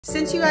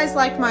Since you guys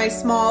liked my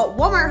small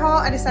Walmart haul,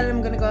 I decided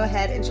I'm gonna go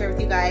ahead and share with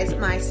you guys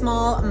my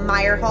small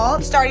Meijer haul.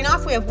 Starting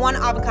off, we have one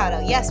avocado.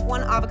 Yes,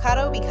 one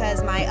avocado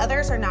because my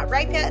others are not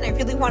ripe yet and I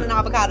really want an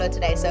avocado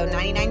today. So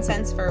 99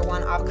 cents for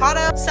one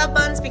avocado. Sub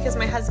buns because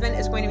my husband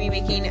is going to be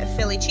making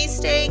Philly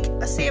cheesesteak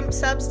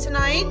subs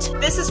tonight.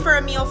 This is for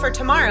a meal for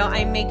tomorrow.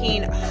 I'm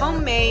making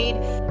homemade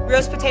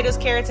roast potatoes,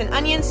 carrots, and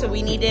onions. So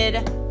we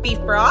needed beef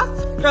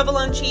broth,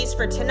 provolone cheese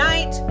for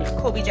tonight,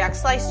 Colby Jack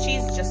sliced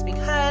cheese just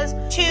because,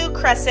 2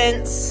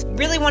 crescents.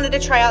 Really wanted to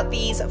try out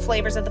these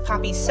flavors of the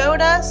poppy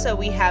soda, so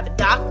we have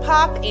Doc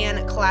Pop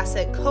and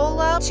Classic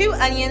Cola, 2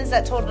 onions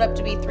that totaled up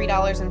to be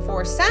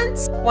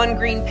 $3.04, 1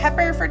 green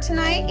pepper for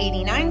tonight,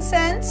 89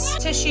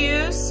 cents,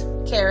 tissues,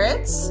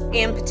 carrots,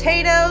 and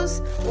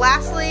potatoes.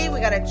 Lastly, we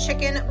got a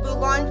chicken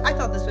bouillon. I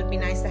thought this would be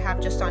nice to have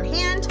just on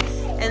hand.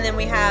 And then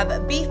we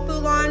have beef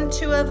bouillon,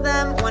 2 of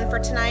them, 1 for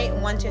tonight,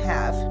 1 to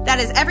have. That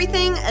is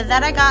everything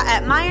that I got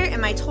at Meijer,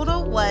 and my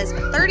total was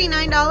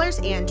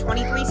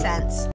 $39.23.